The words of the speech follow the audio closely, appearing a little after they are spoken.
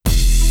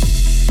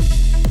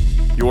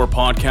your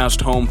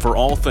podcast home for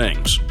all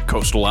things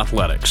Coastal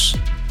Athletics.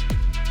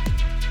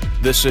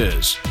 This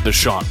is the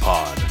Chant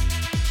Pod.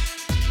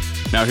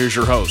 Now here's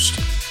your host,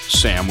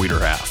 Sam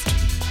Wiederhaft.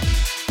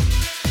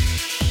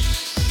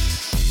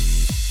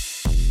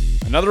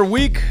 Another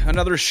week,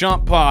 another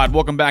Chant Pod.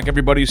 Welcome back,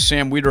 everybody.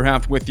 Sam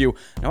Wiederhaft with you.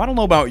 Now, I don't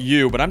know about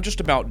you, but I'm just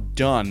about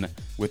done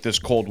with this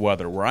cold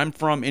weather. Where I'm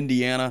from,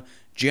 Indiana,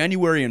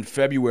 January and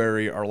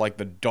February are like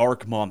the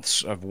dark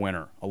months of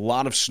winter. A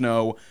lot of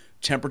snow,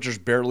 temperatures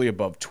barely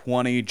above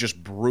 20,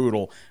 just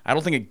brutal. I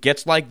don't think it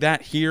gets like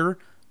that here,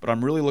 but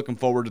I'm really looking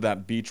forward to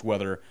that beach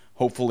weather,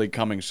 hopefully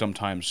coming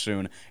sometime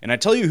soon. And I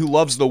tell you who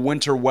loves the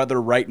winter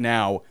weather right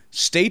now,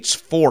 States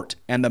Fort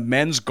and the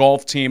men's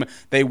golf team.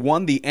 They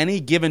won the Any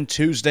Given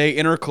Tuesday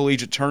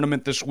Intercollegiate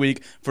Tournament this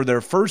week for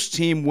their first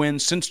team win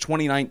since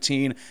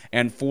 2019,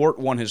 and Fort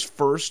won his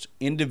first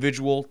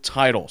individual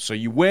title. So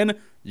you win,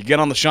 you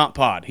get on the Chant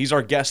Pod. He's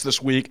our guest this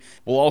week.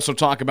 We'll also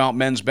talk about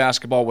men's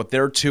basketball with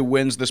their 2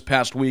 wins this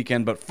past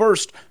weekend. But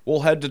first, we'll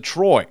head to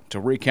Troy to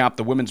recap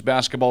the women's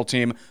basketball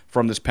team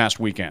from this past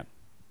weekend.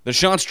 The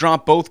Chants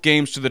dropped both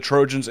games to the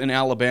Trojans in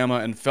Alabama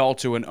and fell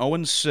to an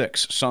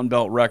 0-6 Sun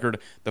Belt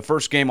record. The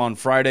first game on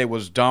Friday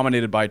was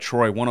dominated by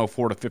Troy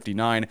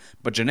 104-59,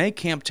 but Janae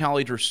Camp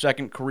tallied her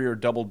second career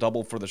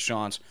double-double for the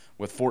Chants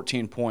with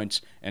 14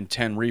 points and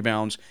 10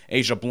 rebounds.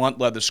 Asia Blunt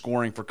led the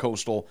scoring for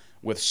Coastal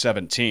with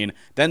 17.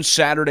 Then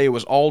Saturday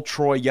was all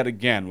Troy yet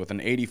again with an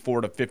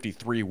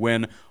 84-53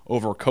 win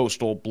over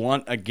Coastal.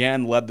 Blunt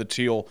again led the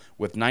Teal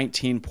with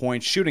 19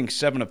 points, shooting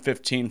 7 of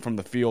 15 from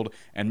the field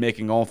and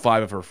making all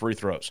 5 of her free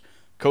throws.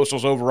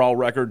 Coastal's overall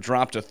record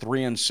dropped to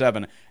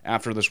 3-7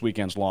 after this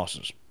weekend's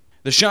losses.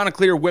 The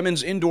Chanticleer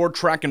women's indoor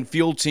track and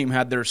field team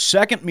had their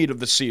second meet of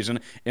the season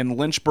in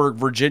Lynchburg,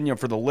 Virginia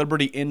for the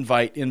Liberty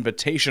Invite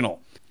Invitational.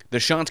 The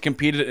Chants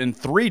competed in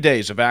 3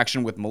 days of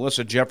action with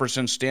Melissa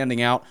Jefferson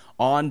standing out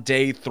on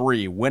day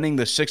 3, winning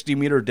the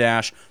 60-meter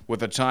dash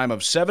with a time of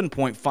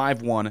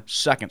 7.51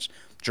 seconds.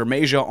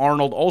 Jermasia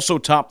Arnold also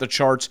topped the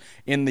charts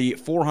in the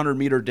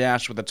 400-meter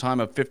dash with a time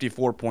of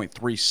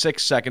 54.36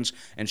 seconds,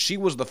 and she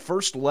was the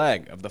first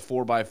leg of the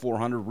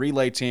 4x400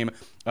 relay team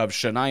of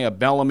Shania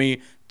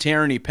Bellamy,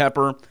 Tierney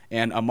Pepper,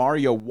 and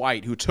Amaria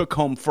White, who took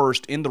home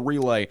first in the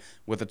relay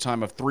with a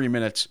time of 3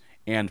 minutes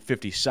and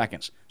 50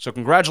 seconds. So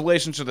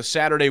congratulations to the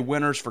Saturday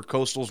winners for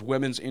Coastal's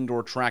women's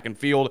indoor track and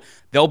field.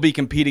 They'll be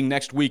competing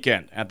next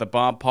weekend at the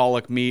Bob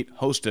Pollock meet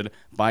hosted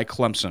by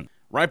Clemson.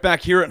 Right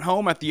back here at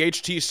home at the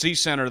HTC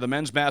Center, the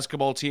men's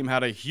basketball team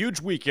had a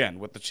huge weekend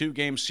with the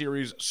 2-game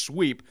series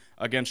sweep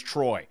against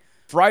Troy.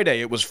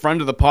 Friday, it was friend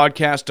of the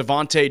podcast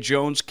Devontae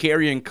Jones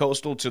carrying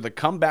Coastal to the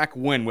comeback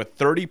win with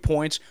 30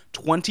 points,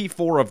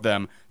 24 of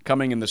them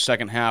coming in the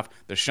second half.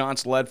 The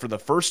Chants led for the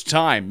first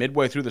time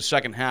midway through the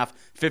second half,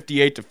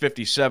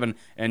 58-57,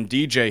 and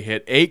DJ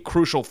hit 8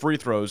 crucial free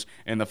throws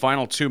in the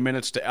final 2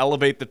 minutes to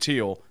elevate the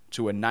Teal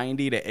to a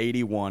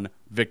 90-81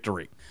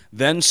 victory.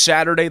 Then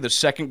Saturday, the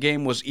second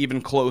game was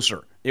even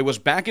closer. It was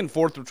back and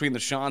forth between the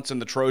Chants and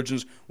the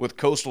Trojans, with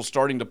Coastal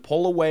starting to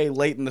pull away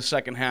late in the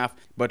second half,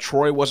 but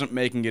Troy wasn't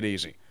making it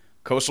easy.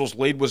 Coastal's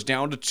lead was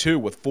down to 2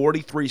 with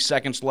 43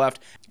 seconds left,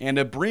 and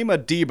Ibrima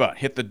Diba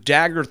hit the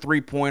dagger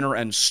three-pointer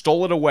and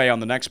stole it away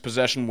on the next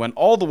possession, went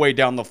all the way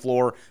down the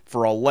floor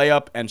for a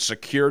layup and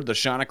secured the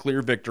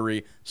Chanticleer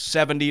victory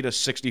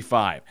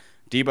 70-65.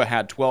 Diba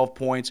had 12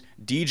 points.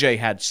 DJ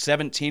had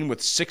 17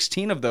 with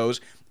 16 of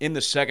those in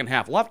the second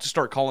half. We'll have to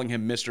start calling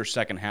him Mr.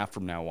 Second Half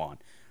from now on.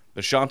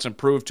 The Chants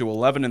improved to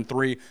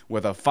 11-3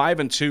 with a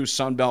 5-2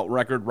 Sun Belt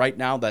record. Right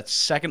now, that's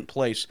second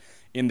place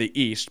in the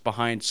East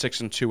behind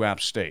 6-2 App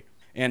State.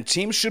 And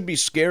teams should be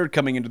scared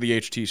coming into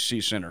the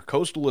HTC Center.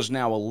 Coastal is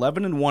now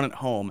 11-1 at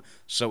home,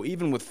 so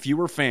even with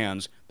fewer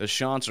fans, the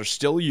Chants are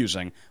still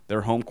using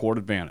their home court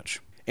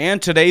advantage.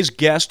 And today's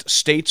guest,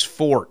 States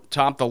Fort,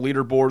 topped the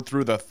leaderboard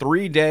through the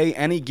 3-day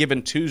Any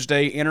Given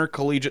Tuesday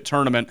Intercollegiate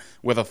Tournament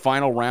with a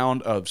final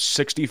round of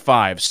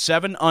 65,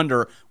 7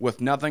 under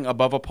with nothing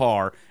above a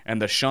par, and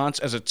the Chants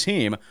as a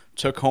team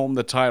took home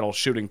the title,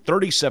 shooting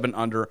 37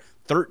 under,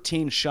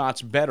 13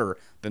 shots better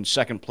than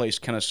second-place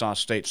Kennesaw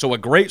State. So a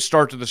great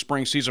start to the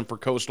spring season for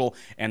Coastal,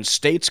 and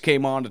States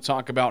came on to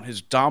talk about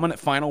his dominant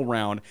final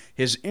round,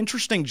 his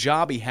interesting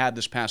job he had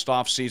this past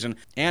offseason,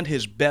 and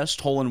his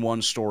best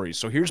hole-in-one stories.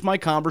 So here's my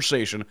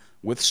conversation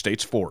with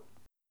States Fort.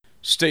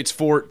 States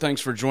Fort, thanks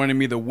for joining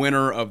me, the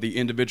winner of the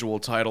individual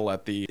title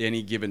at the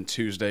Any Given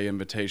Tuesday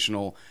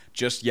Invitational.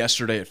 Just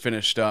yesterday it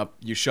finished up.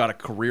 You shot a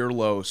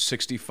career-low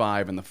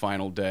 65 in the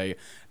final day.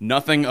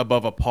 Nothing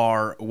above a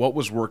par. What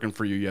was working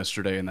for you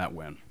yesterday in that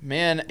win?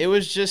 Man, it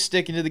was just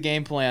sticking to the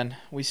game plan.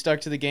 We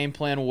stuck to the game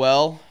plan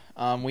well.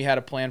 We had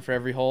a plan for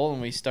every hole,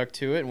 and we stuck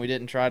to it, and we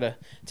didn't try to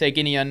take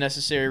any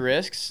unnecessary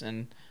risks.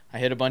 And I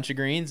hit a bunch of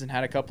greens and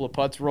had a couple of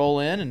putts roll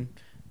in, and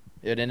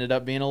it ended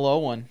up being a low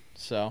one.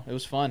 So it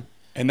was fun.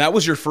 And that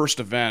was your first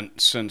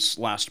event since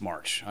last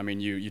March. I mean,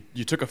 you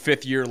took a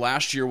 5th year.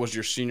 Last year was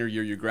your senior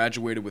year. You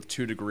graduated with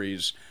 2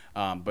 degrees,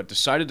 but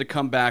decided to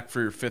come back for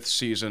your 5th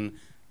season.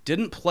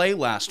 Didn't play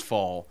last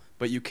fall,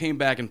 but you came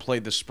back and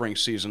played this spring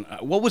season.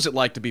 What was it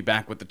like to be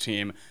back with the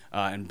team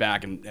and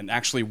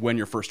actually win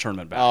your first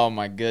tournament back? Oh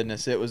my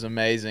goodness, it was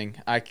amazing.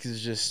 I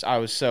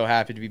was so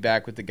happy to be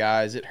back with the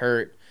guys. It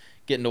hurt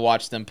getting to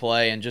watch them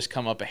play and just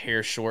come up a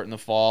hair short in the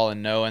fall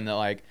and knowing that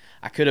like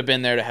I could have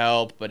been there to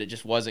help, but it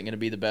just wasn't going to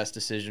be the best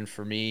decision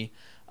for me.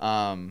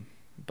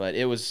 But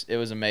it was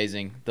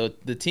amazing.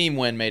 The team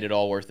win made it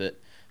all worth it.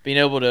 Being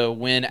able to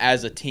win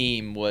as a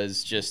team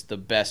was just the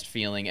best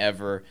feeling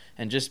ever,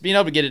 and just being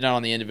able to get it done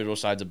on the individual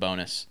side's a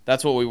bonus.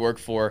 That's what we work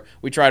for.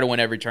 We try to win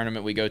every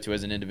tournament we go to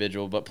as an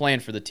individual, but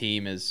playing for the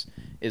team is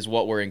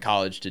what we're in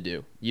college to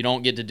do. You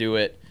don't get to do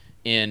it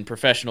in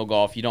professional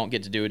golf. You don't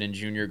get to do it in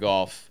junior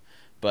golf.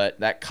 But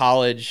that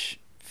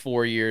college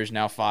 4 years,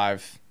 now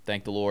 5,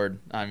 thank the Lord.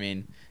 I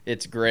mean,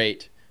 it's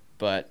great.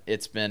 But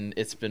it's been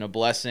a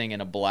blessing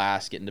and a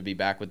blast getting to be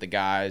back with the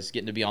guys,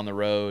 getting to be on the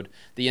road,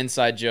 the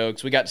inside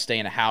jokes. We got to stay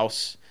in a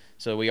house,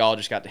 so we all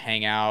just got to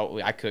hang out.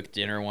 I cooked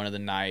dinner one of the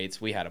nights.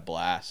 We had a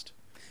blast.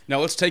 Now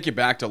let's take you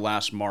back to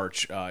last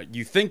March.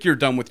 You think you're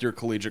done with your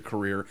collegiate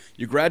career.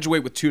 You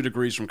graduate with 2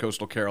 degrees from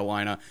Coastal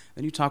Carolina.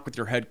 Then you talk with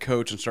your head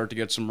coach and start to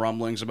get some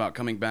rumblings about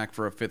coming back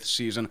for a 5th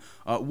season.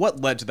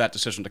 What led to that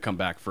decision to come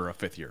back for a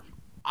 5th year?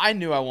 I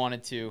knew I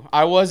wanted to.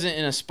 I wasn't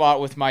in a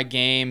spot with my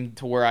game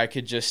to where I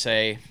could just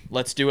say,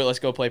 let's do it, let's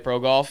go play pro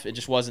golf. It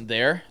just wasn't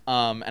there.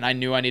 And I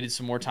knew I needed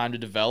some more time to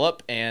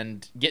develop,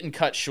 and getting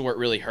cut short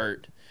really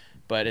hurt.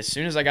 But as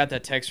soon as I got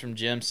that text from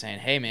Jim saying,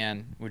 hey,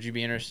 man, would you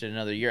be interested in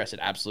another year? I said,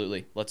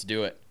 absolutely. Let's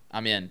do it.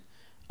 I'm in.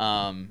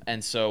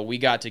 And so we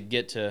got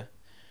to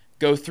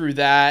go through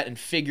that and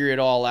figure it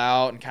all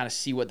out and kind of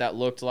see what that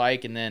looked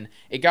like. And then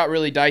it got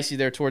really dicey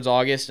there towards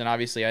August, and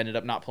obviously I ended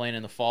up not playing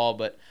in the fall.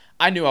 But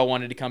I knew I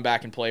wanted to come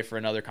back and play for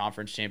another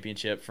conference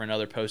championship, for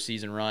another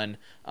postseason run.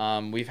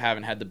 We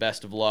haven't had the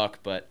best of luck,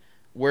 but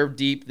we're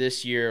deep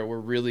this year. We're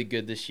really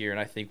good this year, and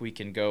I think we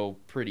can go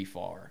pretty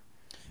far.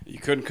 You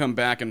couldn't come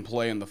back and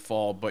play in the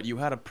fall, but you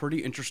had a pretty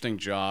interesting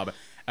job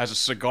as a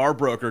cigar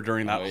broker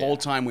during that whole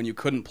time when you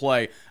couldn't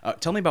play.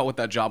 Tell me about what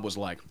that job was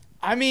like.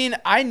 I mean,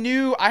 I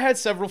knew I had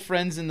several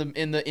friends in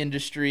the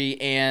industry,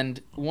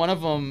 and one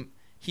of them,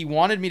 he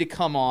wanted me to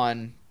come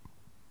on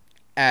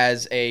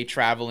as a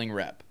traveling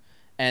rep.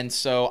 And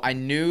so I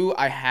knew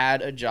I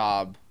had a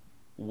job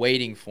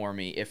waiting for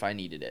me if I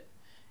needed it.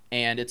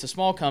 And it's a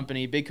small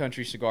company, Big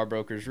Country Cigar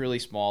Brokers, really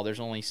small.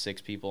 There's only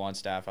 6 people on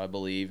staff, I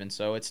believe. And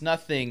so it's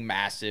nothing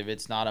massive.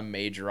 It's not a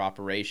major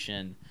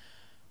operation.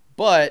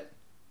 But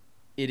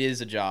it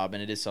is a job,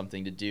 and it is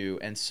something to do.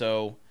 And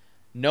so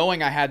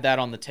knowing I had that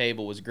on the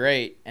table was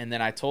great. And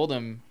then I told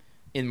him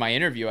in my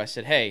interview, I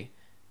said, hey,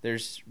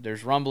 there's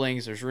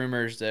rumblings, there's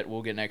rumors that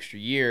we'll get an extra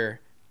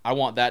year. I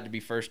want that to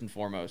be first and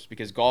foremost,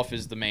 because golf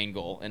is the main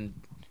goal. And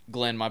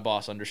Glenn, my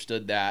boss,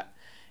 understood that.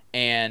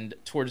 And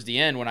towards the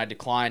end, when I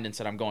declined and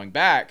said I'm going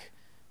back,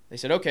 they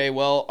said, okay,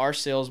 well, our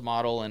sales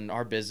model and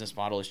our business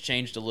model has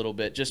changed a little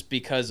bit just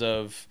because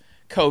of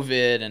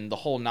COVID and the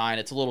whole 9.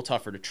 It's a little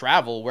tougher to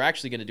travel. We're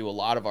actually going to do a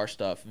lot of our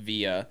stuff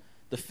via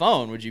the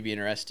phone. Would you be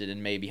interested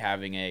in maybe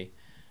having a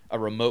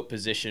remote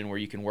position where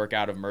you can work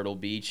out of Myrtle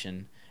Beach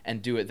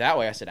and do it that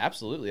way? I said,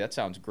 absolutely. That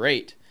sounds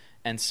great.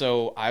 And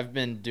so I've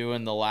been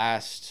doing the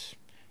last,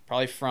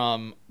 probably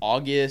from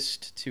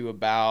August to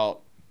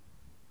about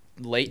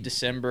late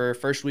December,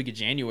 first week of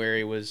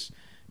January, was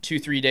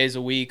 2-3 days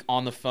a week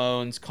on the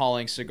phones,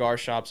 calling cigar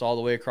shops all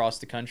the way across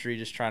the country,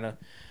 just trying to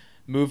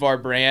move our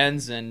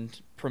brands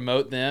and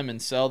promote them and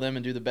sell them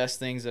and do the best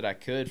things that I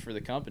could for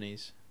the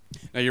companies.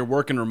 Now, you're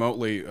working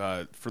remotely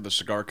for the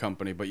cigar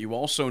company, but you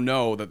also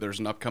know that there's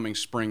an upcoming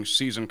spring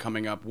season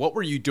coming up. What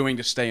were you doing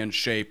to stay in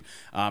shape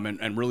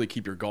and really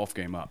keep your golf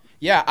game up?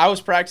 Yeah, I was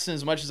practicing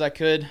as much as I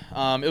could.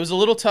 It was a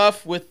little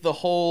tough with the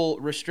whole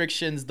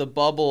restrictions, the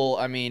bubble.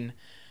 I mean,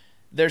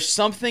 there's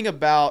something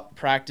about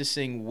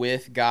practicing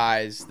with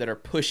guys that are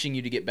pushing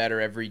you to get better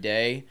every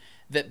day,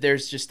 that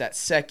there's just that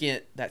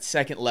second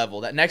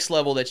level, that next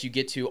level that you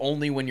get to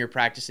only when you're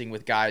practicing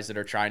with guys that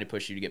are trying to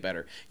push you to get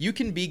better. You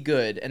can be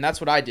good, and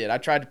that's what I did. I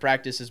tried to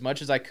practice as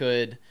much as I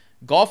could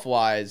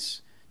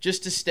golf-wise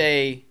just to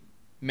stay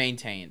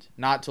maintained,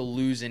 not to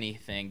lose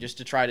anything, just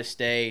to try to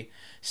stay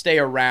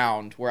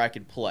around where I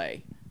could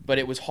play. But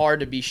it was hard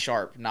to be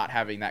sharp not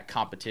having that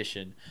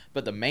competition.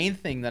 But the main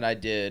thing that I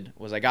did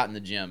was I got in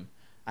the gym.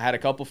 I had a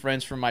couple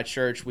friends from my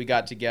church. We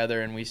got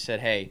together and we said,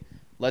 hey,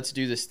 let's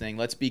do this thing.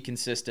 Let's be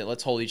consistent.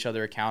 Let's hold each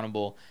other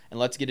accountable, and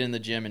let's get in the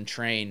gym and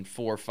train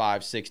 4,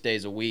 5, 6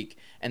 days a week.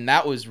 And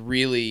that was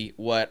really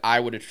what I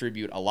would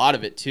attribute a lot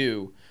of it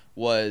to,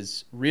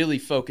 was really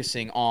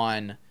focusing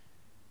on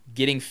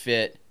getting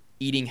fit,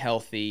 eating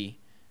healthy,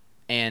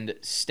 and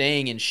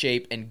staying in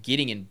shape and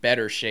getting in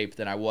better shape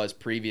than I was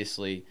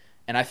previously.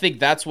 And I think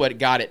that's what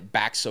got it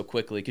back so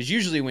quickly, because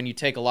usually when you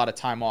take a lot of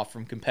time off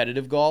from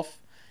competitive golf,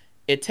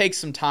 it takes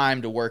some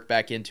time to work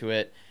back into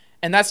it.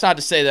 And that's not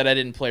to say that I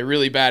didn't play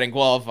really bad in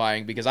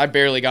qualifying, because I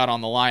barely got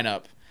on the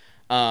lineup.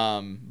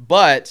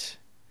 But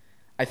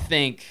I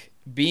think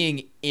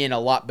being in a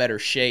lot better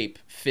shape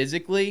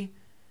physically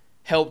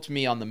helped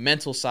me on the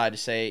mental side to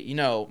say, you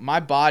know,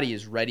 my body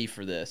is ready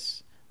for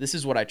this. This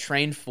is what I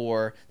trained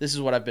for. This is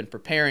what I've been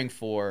preparing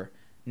for.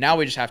 Now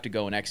we just have to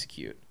go and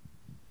execute.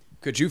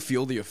 Could you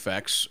feel the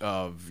effects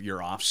of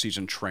your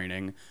off-season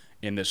training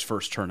in this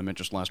first tournament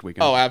just last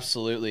weekend? Oh,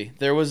 absolutely.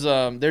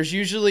 There's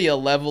usually a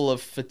level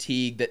of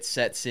fatigue that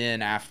sets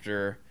in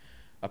after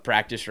a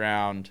practice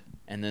round,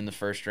 and then the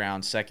first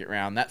round, second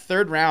round, that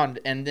third round,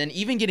 and then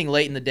even getting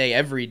late in the day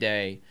every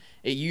day,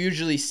 it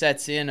usually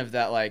sets in of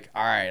that, like,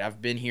 all right,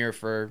 I've been here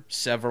for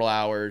several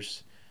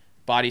hours,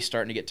 body's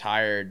starting to get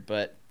tired.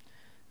 But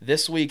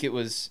this week it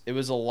was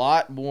a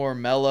lot more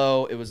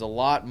mellow. It was a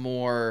lot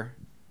more,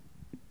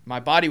 my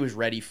body was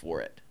ready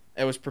for it.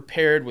 I was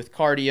prepared with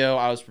cardio.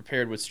 I was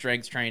prepared with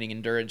strength training,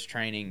 endurance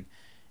training,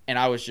 and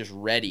I was just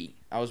ready.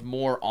 I was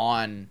more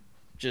on.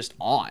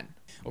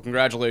 Well,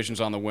 congratulations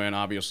on the win.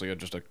 Obviously,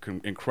 just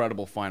an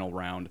incredible final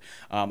round.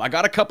 I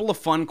got a couple of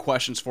fun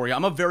questions for you.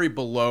 I'm a very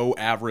below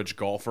average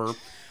golfer,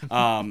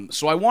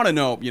 so I want to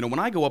know. When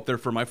I go up there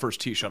for my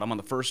first tee shot, I'm on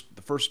the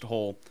first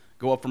hole.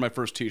 Go up for my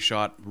first tee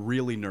shot,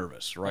 really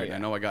nervous, right? Yeah. I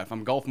know if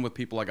I'm golfing with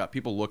people, I got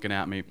people looking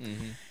at me.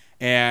 Mm-hmm.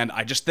 And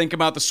I just think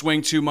about the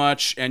swing too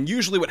much. And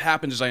usually what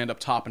happens is I end up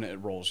topping it. It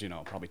rolls,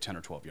 probably 10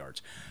 or 12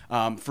 yards.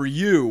 For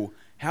you,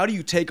 how do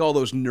you take all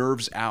those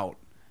nerves out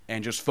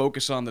and just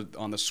focus on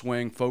the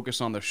swing, focus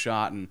on the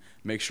shot, and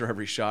make sure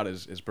every shot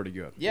is pretty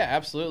good? Yeah,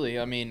 absolutely.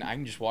 I mean, I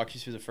can just walk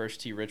you through the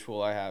first tee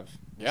ritual I have.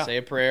 Yeah. Say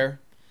a prayer.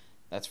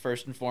 That's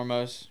first and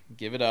foremost.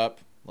 Give it up.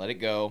 Let it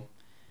go.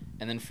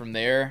 And then from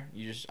there,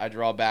 I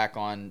draw back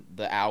on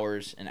the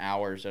hours and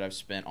hours that I've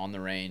spent on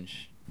the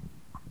range,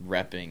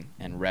 repping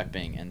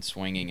and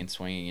swinging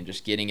and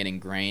just getting it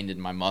ingrained in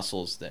my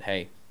muscles that,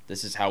 hey,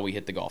 this is how we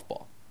hit the golf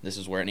ball. This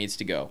is where it needs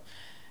to go.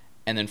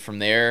 And then from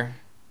there,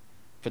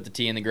 put the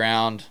tee in the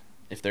ground.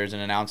 If there's an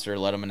announcer,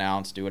 let them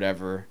announce, do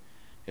whatever.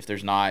 If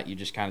there's not, you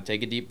just kind of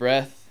take a deep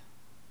breath,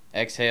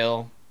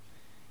 exhale,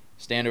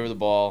 stand over the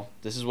ball.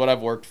 This is what I've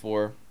worked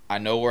for. I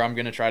know where I'm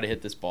going to try to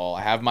hit this ball.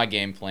 I have my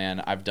game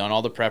plan. I've done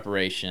all the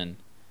preparation.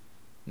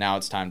 Now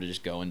it's time to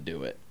just go and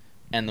do it.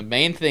 And the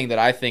main thing that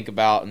I think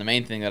about and the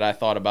main thing that I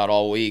thought about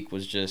all week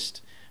was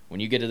just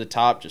when you get to the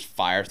top, just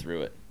fire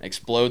through it.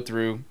 Explode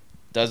through.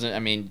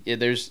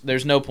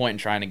 There's no point in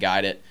trying to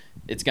guide it.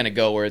 It's going to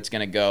go where it's going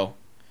to go.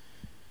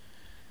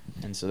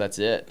 And so that's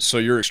it. So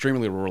you're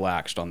extremely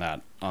relaxed on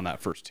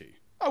that first tee.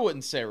 I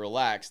wouldn't say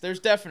relaxed.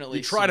 There's definitely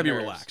you try to be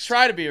nerves. relaxed.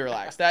 Try to be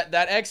relaxed. That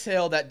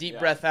exhale, that deep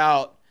breath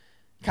out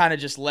kind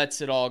of just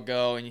lets it all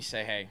go, and you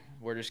say, hey,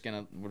 we're just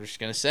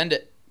gonna send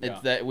it. Yeah.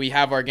 It's that we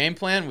have our game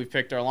plan, we've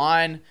picked our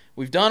line,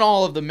 we've done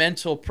all of the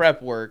mental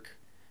prep work.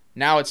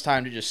 Now it's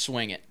time to just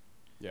swing it.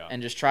 Yeah.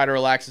 And just try to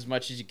relax as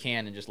much as you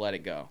can and just let it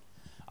go.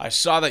 I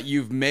saw that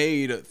you've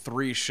made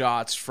 3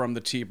 shots from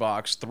the tee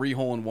box, 3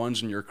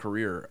 hole-in-ones in your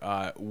career.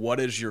 What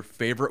is your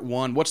favorite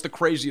one? What's the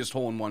craziest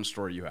hole-in-one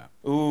story you have?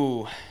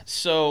 Ooh,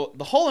 so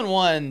the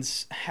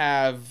hole-in-ones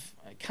have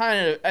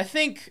I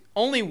think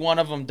only one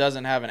of them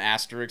doesn't have an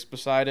asterisk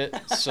beside it,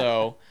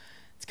 so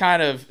it's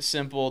kind of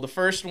simple. The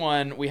first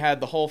one, we had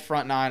the whole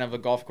front 9 of a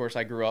golf course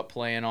I grew up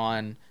playing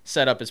on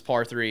set up as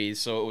par 3s,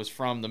 so it was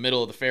from the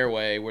middle of the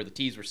fairway where the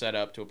tees were set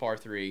up to a par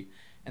 3,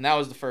 and that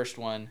was the first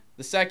one.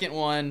 The second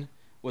one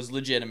was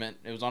legitimate.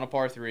 It was on a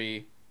par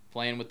 3,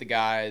 playing with the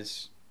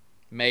guys,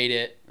 made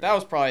it. That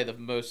was probably the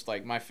most,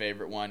 my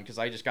favorite one because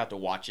I just got to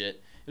watch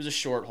it. It was a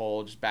short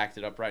hole, just backed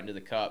it up right into the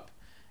cup.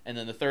 And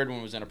then the third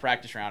one was in a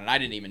practice round, and I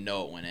didn't even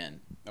know it went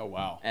in. Oh,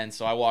 wow. And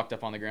so I walked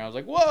up on the ground. I was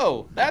like,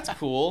 whoa, that's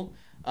cool.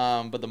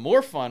 But the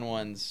more fun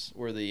ones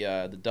were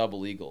the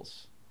double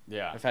eagles.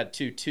 Yeah. I've had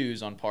 2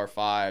 2s on par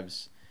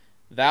 5s.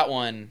 That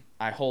one,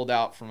 I holed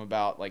out from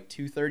about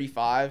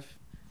 235.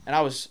 And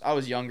I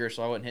was younger,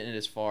 so I wasn't hitting it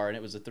as far. And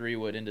it was a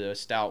 3-wood into a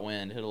stout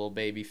wind, hit a little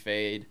baby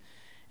fade.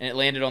 And it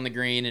landed on the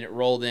green, and it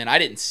rolled in. I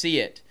didn't see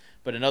it,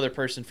 but another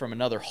person from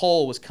another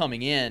hole was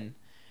coming in.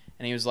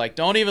 And he was like,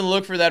 don't even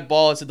look for that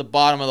ball. It's at the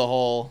bottom of the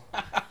hole.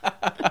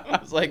 I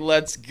was like,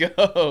 let's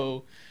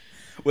go.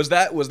 Was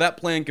that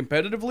playing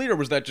competitively, or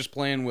was that just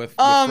playing with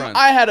friends?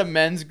 I had a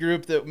men's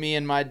group that me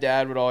and my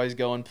dad would always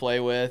go and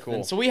play with. Cool.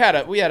 And so we had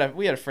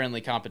a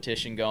friendly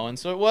competition going.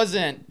 So it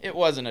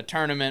wasn't a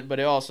tournament, but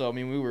it also,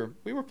 we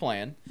were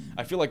playing.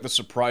 I feel like the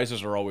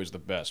surprises are always the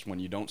best when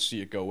you don't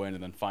see it go in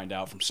and then find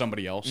out from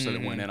somebody else that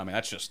it went in.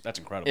 That's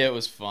incredible. It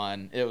was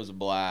fun. It was a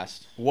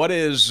blast. What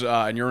is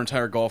in your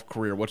entire golf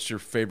career? What's your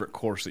favorite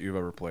course that you've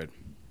ever played?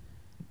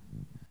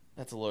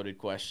 That's a loaded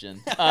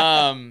question.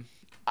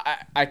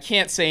 I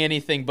can't say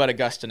anything but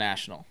Augusta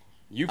National.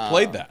 You've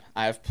played that.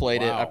 I have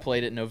played it. Wow. I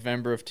played it in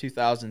November of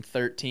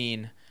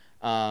 2013.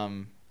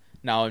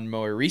 Now, in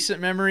more recent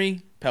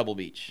memory, Pebble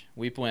Beach.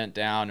 We went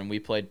down and we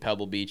played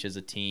Pebble Beach as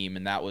a team,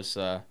 and that was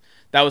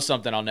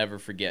something I'll never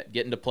forget.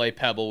 Getting to play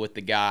Pebble with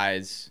the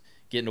guys,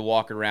 getting to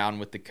walk around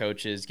with the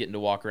coaches, getting to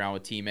walk around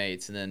with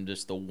teammates, and then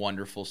just the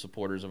wonderful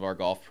supporters of our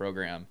golf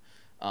program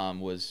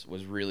was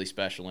really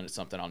special, and it's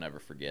something I'll never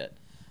forget.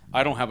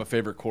 I don't have a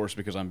favorite course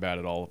because I'm bad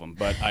at all of them,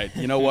 but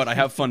you know what? I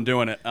have fun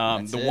doing it.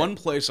 The one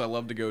place I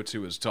love to go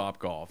to is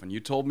Topgolf, and you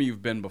told me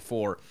you've been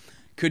before.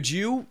 Could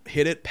you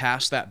hit it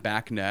past that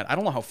back net? I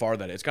don't know how far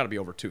that is. It's got to be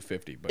over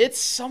 250. But it's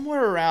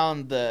somewhere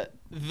around the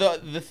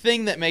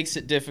thing that makes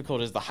it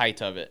difficult is the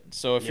height of it.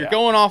 So if you're Yeah.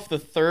 going off the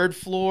third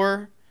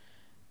floor,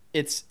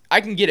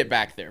 I can get it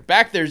back there.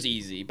 Back there's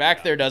easy.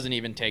 Back there doesn't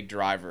even take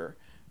driver.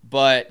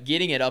 But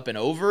getting it up and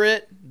over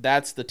it,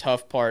 that's the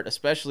tough part,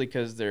 especially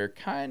because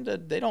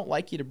they don't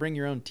like you to bring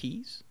your own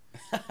tees.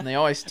 And they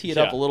always tee it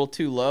up a little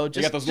too low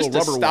got those just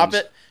little to rubber stop ones.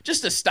 it,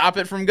 just to stop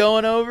it from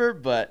going over.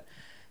 But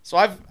so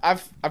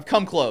I've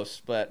come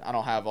close, but I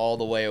don't have all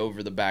the way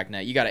over the back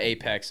net. You got to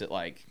apex at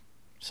like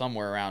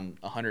somewhere around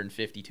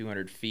 150,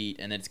 200 feet,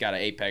 and it's got to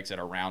apex at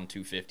around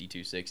 250,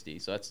 260.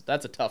 So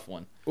that's a tough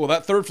one. Well,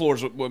 that third floor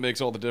is what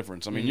makes all the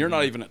difference. I mean, you're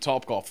not even at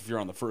Topgolf if you're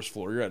on the first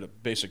floor. You're at a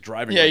basic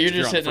driving Yeah, range.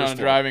 you're if just on the hitting on first a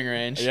floor. driving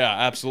range. Yeah,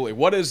 absolutely.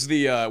 What's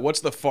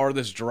the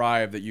farthest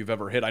drive that you've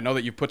ever hit? I know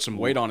that you put some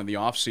weight on in the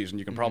off season.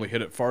 You can probably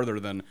hit it farther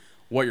than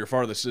what your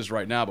farthest is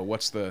right now. But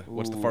what's the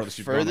farthest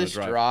you've gone on a Furthest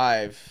drive?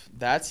 drive.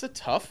 That's a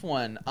tough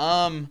one.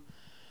 All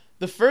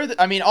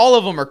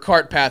of them are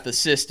cart path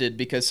assisted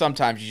because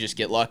sometimes you just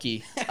get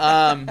lucky.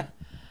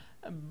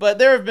 But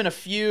there have been a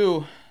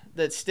few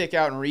that stick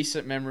out in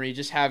recent memory,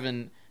 just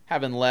having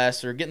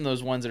less or getting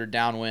those ones that are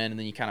downwind, and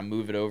then you kind of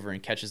move it over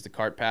and catches the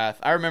cart path.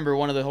 I remember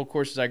one of the whole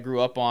courses I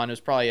grew up on. It was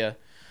probably a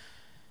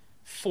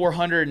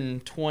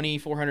 420,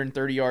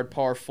 430 yard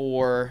par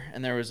 4,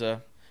 and there was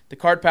the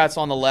cart path's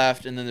on the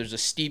left, and then there's a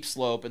steep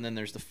slope, and then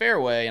there's the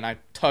fairway, and I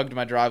tugged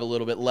my drive a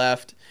little bit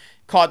left,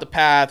 caught the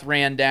path,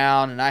 ran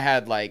down, and I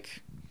had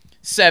like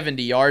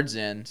 70 yards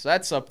in. So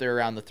that's up there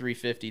around the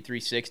 350,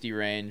 360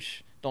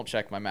 range. Don't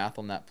check my math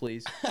on that,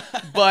 please.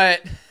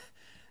 But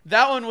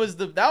that one was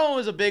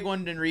a big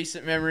one in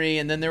recent memory,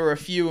 and then there were a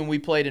few when we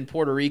played in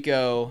Puerto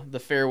Rico.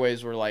 The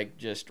fairways were like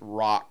just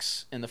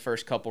rocks in the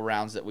first couple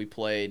rounds that we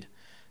played,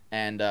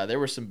 and there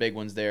were some big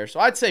ones there.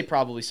 So I'd say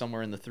probably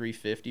somewhere in the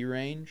 350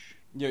 range.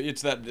 Yeah,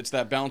 it's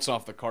that bounce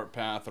off the cart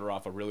path or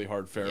off a really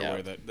hard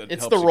fairway that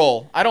it's helps the you.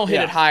 roll. I don't hit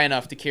Yeah. it high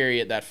enough to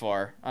carry it that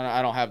far.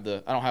 I don't have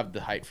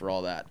the height for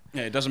all that.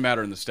 Yeah, it doesn't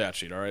matter in the stat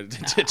sheet, all right?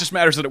 It just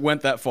matters that it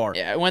went that far.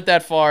 Yeah, it went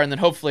that far, and then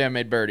hopefully I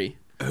made birdie.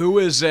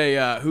 Who's a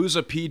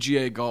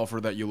PGA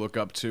golfer that you look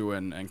up to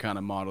and kind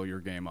of model your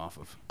game off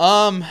of?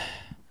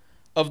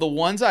 Of the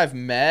ones I've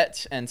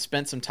met and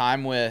spent some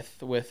time with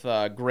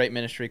a great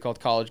ministry called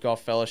College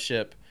Golf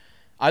Fellowship,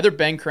 either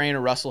Ben Crane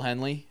or Russell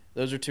Henley.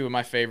 Those are two of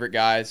my favorite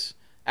guys.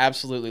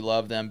 Absolutely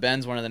love them.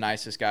 Ben's one of the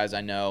nicest guys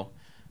I know.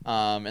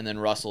 And then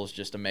Russell's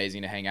just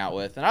amazing to hang out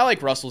with. And I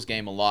like Russell's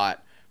game a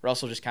lot.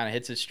 Russell just kind of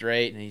hits it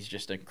straight, and he's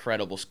just an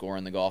incredible scorer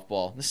in the golf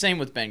ball. The same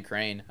with Ben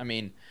Crane. I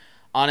mean,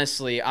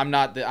 honestly, I'm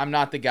not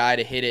the guy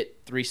to hit it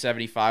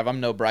 375. I'm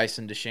no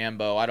Bryson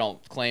DeChambeau. I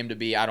don't claim to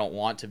be. I don't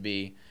want to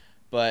be.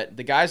 But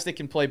the guys that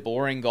can play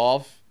boring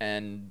golf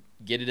and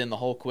get it in the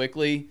hole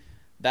quickly,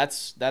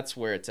 that's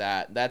where it's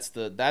at.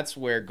 That's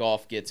where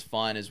golf gets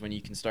fun, is when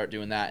you can start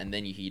doing that and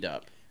then you heat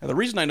up. Now, the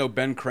reason I know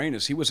Ben Crane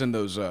is he was in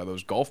those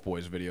Golf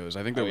Boys videos.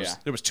 I think there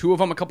was 2 of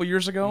them a couple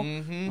years ago.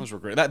 Mm-hmm. Those were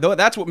great.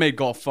 That's what made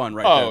golf fun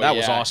right there. That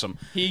was awesome.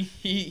 He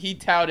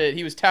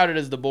was touted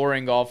as the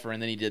boring golfer,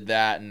 and then he did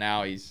that, and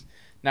now he's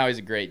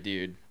a great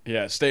dude.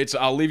 Yeah, States,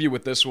 I'll leave you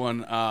with this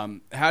one.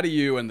 How do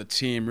you and the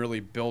team really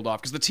build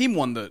off? Because the team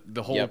won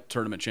the whole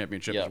tournament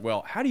championship as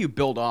well. How do you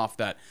build off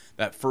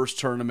that first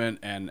tournament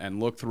and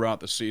look throughout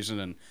the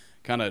season and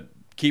kind of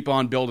keep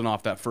on building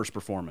off that first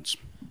performance?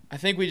 I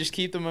think we just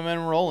keep the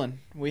momentum rolling.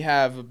 We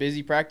have a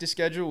busy practice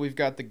schedule. We've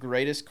got the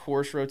greatest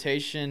course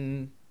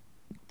rotation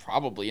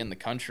probably in the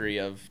country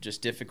of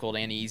just difficult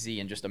and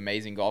easy and just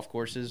amazing golf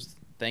courses.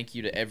 Thank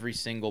you to every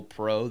single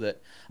pro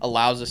that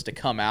allows us to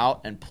come out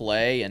and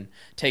play and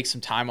take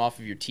some time off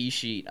of your tee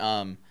sheet.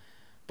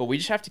 But we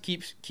just have to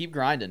keep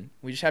grinding.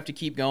 We just have to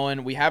keep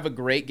going. We have a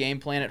great game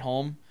plan at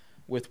home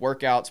with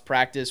workouts,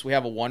 practice. We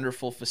have a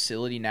wonderful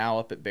facility now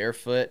up at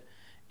Barefoot,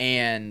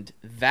 and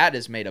that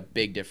has made a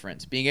big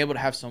difference. Being able to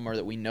have somewhere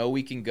that we know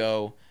we can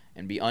go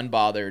and be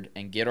unbothered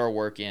and get our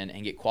work in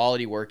and get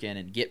quality work in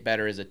and get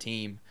better as a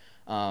team.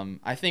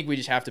 I think we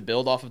just have to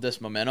build off of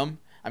this momentum.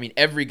 I mean,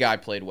 every guy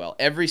played well.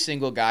 Every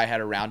single guy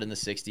had a round in the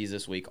 60s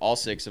this week. All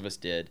 6 of us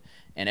did.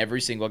 And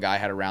every single guy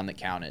had a round that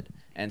counted.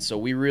 And so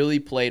we really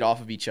played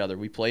off of each other.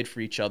 We played for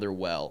each other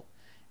well.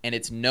 And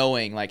it's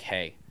knowing, like,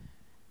 hey,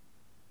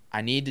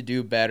 I need to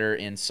do better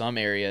in some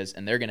areas,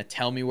 and they're going to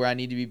tell me where I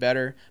need to be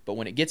better. But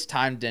when it gets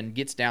timed and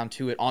gets down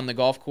to it on the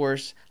golf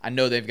course, I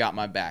know they've got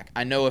my back.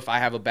 I know if I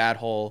have a bad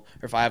hole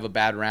or if I have a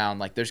bad round,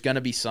 like, there's going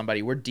to be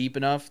somebody. We're deep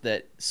enough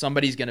that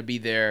somebody's going to be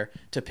there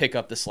to pick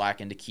up the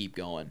slack and to keep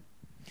going.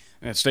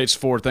 And States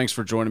Ford, thanks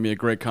for joining me. A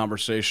great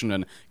conversation,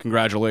 and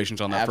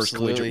congratulations on that first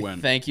collegiate win.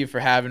 Thank you for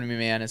having me,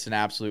 man. It's an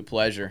absolute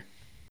pleasure.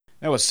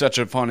 That was such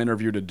a fun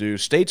interview to do.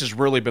 States has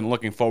really been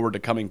looking forward to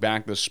coming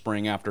back this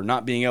spring after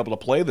not being able to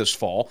play this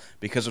fall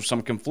because of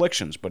some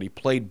conflictions, but he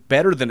played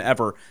better than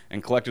ever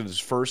and collected his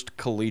first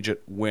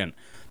collegiate win.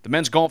 The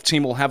men's golf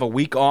team will have a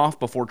week off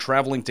before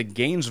traveling to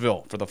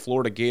Gainesville for the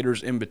Florida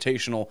Gators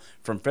Invitational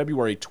from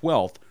February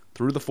 12th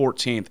through the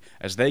 14th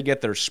as they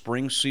get their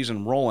spring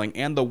season rolling,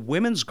 and the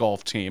women's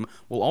golf team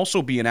will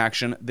also be in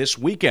action this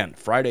weekend,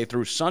 Friday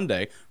through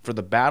Sunday, for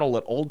the Battle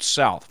at Old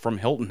South from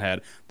Hilton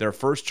Head, their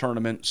first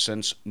tournament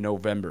since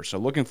November. So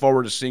looking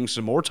forward to seeing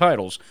some more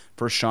titles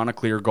for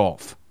Chanticleer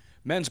Golf.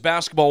 Men's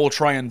basketball will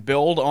try and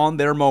build on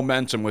their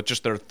momentum with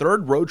just their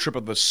third road trip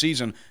of the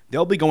season.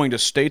 They'll be going to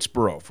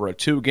Statesboro for a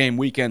 2-game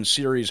weekend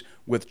series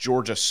with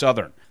Georgia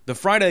Southern. The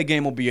Friday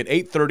game will be at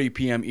 8:30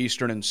 p.m.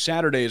 Eastern, and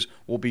Saturdays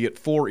will be at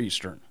 4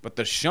 Eastern. But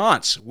the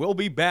Chants will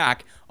be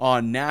back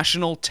on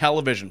national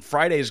television.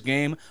 Friday's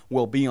game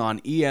will be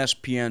on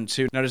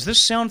ESPN2. Now, does this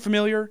sound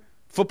familiar?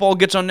 Football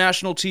gets on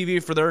national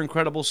TV for their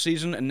incredible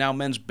season, and now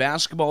men's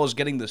basketball is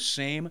getting the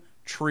same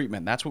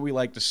treatment. That's what we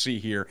like to see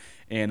here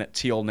in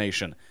Teal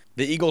Nation.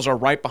 The Eagles are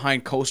right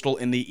behind Coastal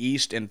in the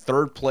East in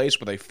third place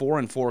with a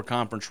 4-4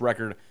 conference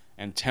record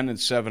and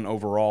 10-7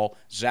 overall.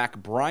 Zach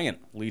Bryant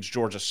leads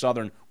Georgia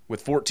Southern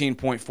with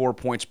 14.4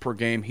 points per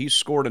game. He's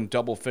scored in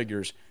double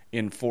figures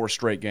in 4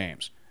 straight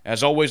games.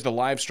 As always, the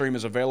live stream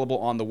is available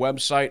on the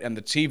website, and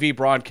the TV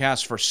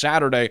broadcast for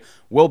Saturday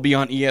will be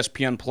on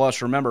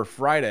ESPN+. Remember,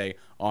 Friday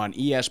on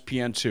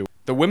ESPN2.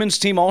 The women's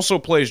team also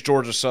plays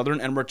Georgia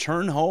Southern and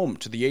return home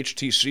to the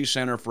HTC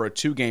Center for a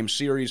 2-game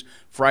series.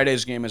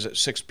 Friday's game is at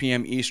 6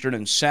 p.m. Eastern,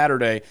 and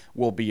Saturday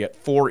will be at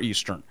 4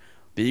 Eastern.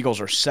 The Eagles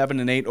are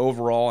 7-8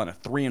 overall and a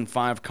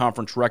 3-5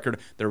 conference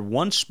record. They're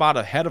one spot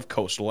ahead of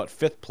Coastal at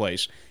 5th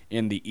place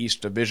in the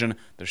East Division.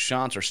 The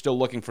Chants are still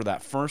looking for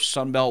that first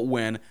Sunbelt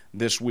win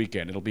this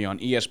weekend. It'll be on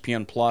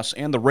ESPN+,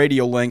 and the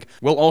radio link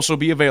will also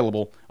be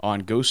available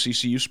on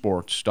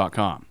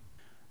GoCCUSports.com.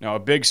 Now, a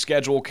big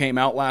schedule came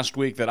out last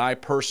week that I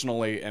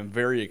personally am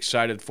very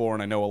excited for,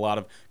 and I know a lot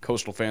of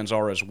Coastal fans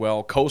are as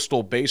well.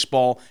 Coastal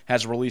Baseball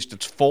has released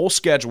its full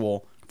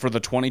schedule for the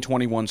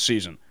 2021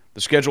 season.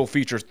 The schedule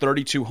features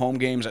 32 home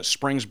games at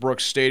Springbrook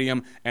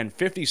Stadium and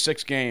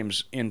 56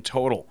 games in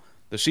total.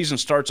 The season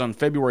starts on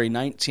February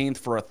 19th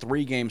for a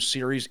 3-game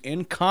series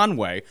in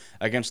Conway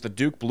against the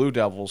Duke Blue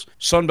Devils.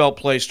 Sunbelt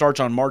play starts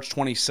on March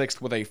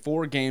 26th with a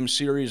 4-game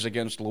series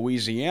against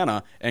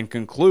Louisiana and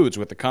concludes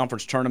with the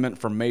conference tournament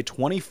from May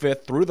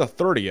 25th through the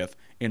 30th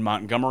in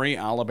Montgomery,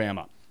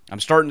 Alabama. I'm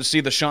starting to see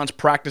the Chants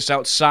practice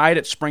outside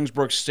at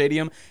Springbrook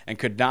Stadium and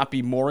could not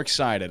be more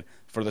excited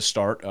for the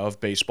start of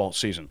baseball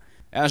season.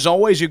 As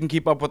always, you can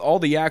keep up with all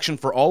the action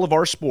for all of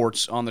our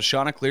sports on the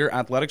Chanticleer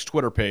Athletics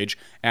Twitter page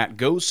at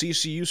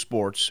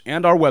GoCCUSports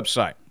and our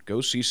website,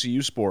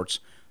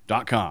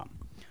 GoCCUSports.com.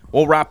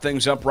 We'll wrap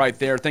things up right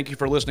there. Thank you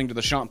for listening to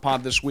the Chant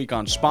Pod this week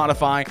on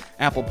Spotify,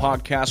 Apple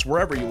Podcasts,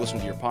 wherever you listen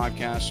to your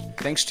podcast.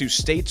 Thanks to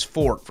States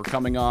Fort for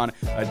coming on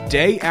a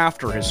day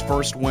after his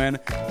first win,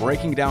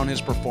 breaking down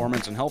his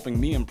performance, and helping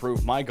me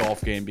improve my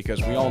golf game because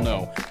we all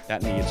know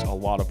that needs a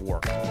lot of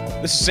work.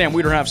 This is Sam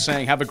Wiederhaft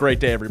saying have a great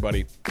day,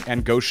 everybody,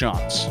 and go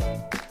Chants.